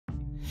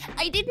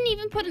I didn't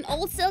even put an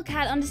old silk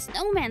hat on the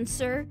snowman,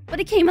 sir, but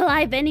it came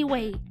alive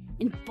anyway,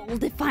 in bold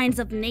defiance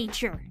of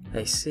nature.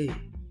 I see.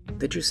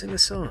 Did you sing a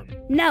song?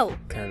 No.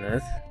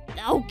 Kenneth?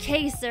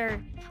 Okay,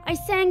 sir. I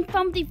sang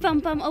Fumpty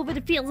Fum Fum over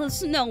the fields of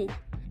snow.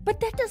 But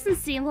that doesn't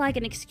seem like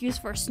an excuse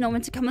for a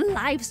snowman to come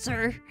alive,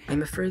 sir.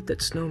 I'm afraid that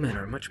snowmen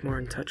are much more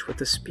in touch with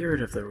the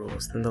spirit of the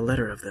rules than the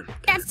letter of them.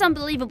 That's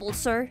unbelievable,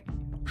 sir.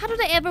 How do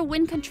they ever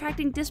win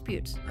contracting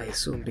disputes? I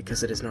assume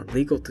because it is not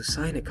legal to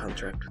sign a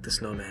contract with the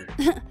snowman.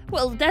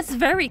 Well, that's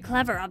very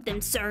clever of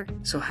them, sir.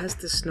 So has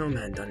this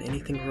snowman done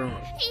anything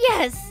wrong?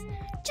 Yes!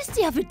 Just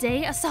the other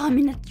day, I saw him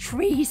in a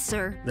tree,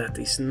 sir. That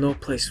is no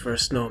place for a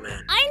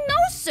snowman. I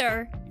know,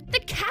 sir! The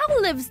cow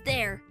lives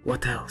there!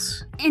 What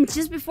else? And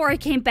just before I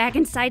came back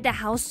inside the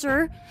house,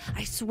 sir,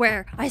 I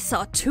swear I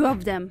saw 2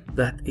 of them.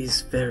 That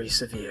is very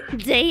severe.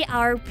 They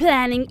are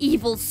planning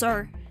evil,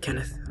 sir.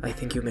 Kenneth, I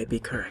think you may be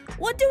correct.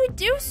 What do we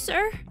do,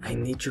 sir? I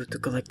need you to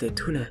collect a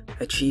tuna,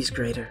 a cheese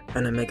grater,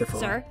 and a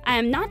megaphone. Sir, I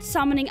am not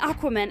summoning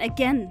Aquaman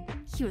again.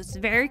 He was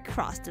very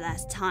cross the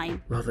last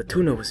time. Well, the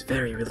tuna was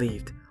very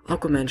relieved.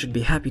 Aquaman should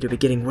be happy to be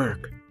getting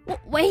work.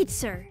 Wait,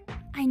 sir.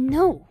 I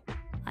know.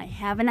 I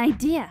have an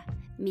idea.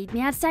 Meet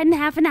me outside in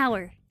half an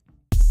hour.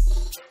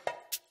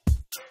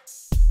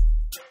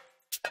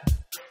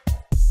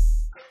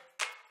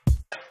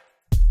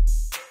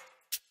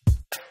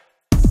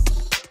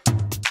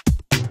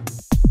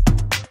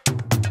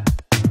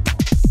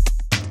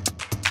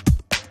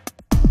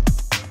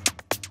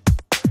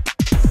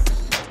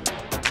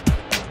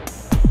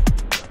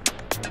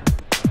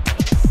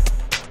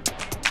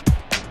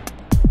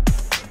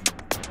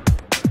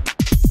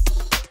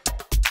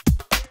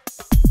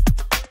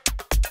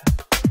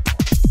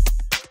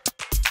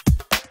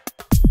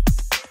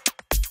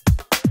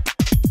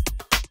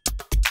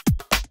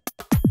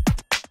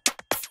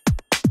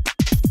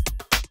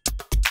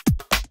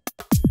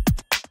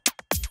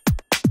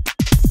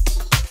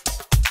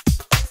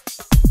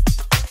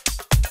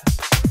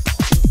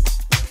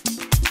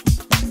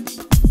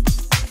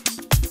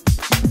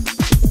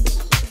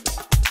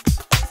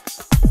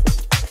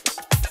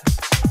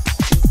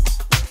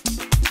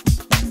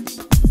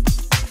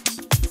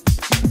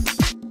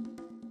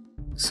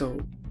 So,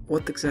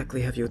 what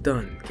exactly have you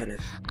done,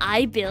 Kenneth?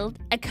 I built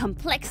a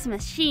complex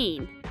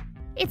machine.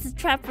 It's a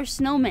trap for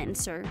snowmen,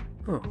 sir.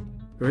 Oh,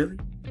 really?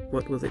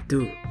 What will it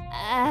do?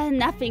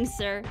 Nothing,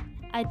 sir.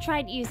 I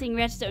tried using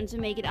redstone to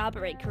make it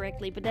operate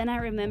correctly, but then I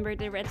remembered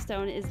that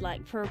redstone is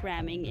like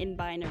programming in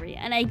binary,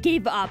 and I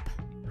gave up.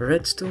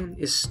 Redstone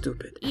is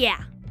stupid.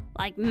 Yeah,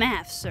 like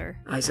math, sir.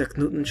 Isaac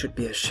Newton should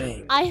be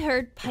ashamed. I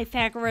heard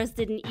Pythagoras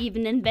didn't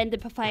even invent the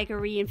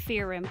Pythagorean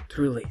theorem.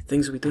 Truly,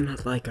 things we do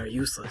not like are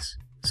useless.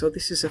 So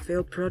this is a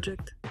failed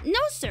project? No,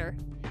 sir.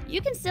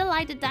 You can still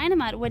light the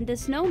dynamite when the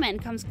snowman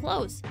comes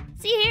close.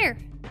 See here.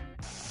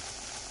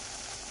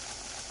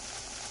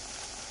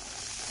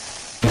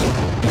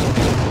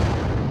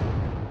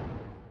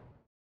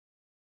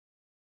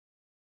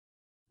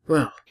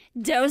 Well,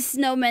 those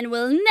snowmen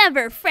will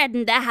never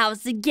threaten the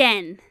house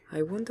again.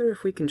 I wonder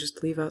if we can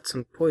just leave out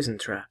some poison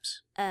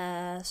traps.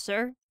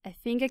 Sir, I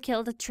think I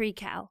killed a tree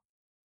cow.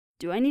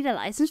 Do I need a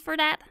license for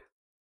that?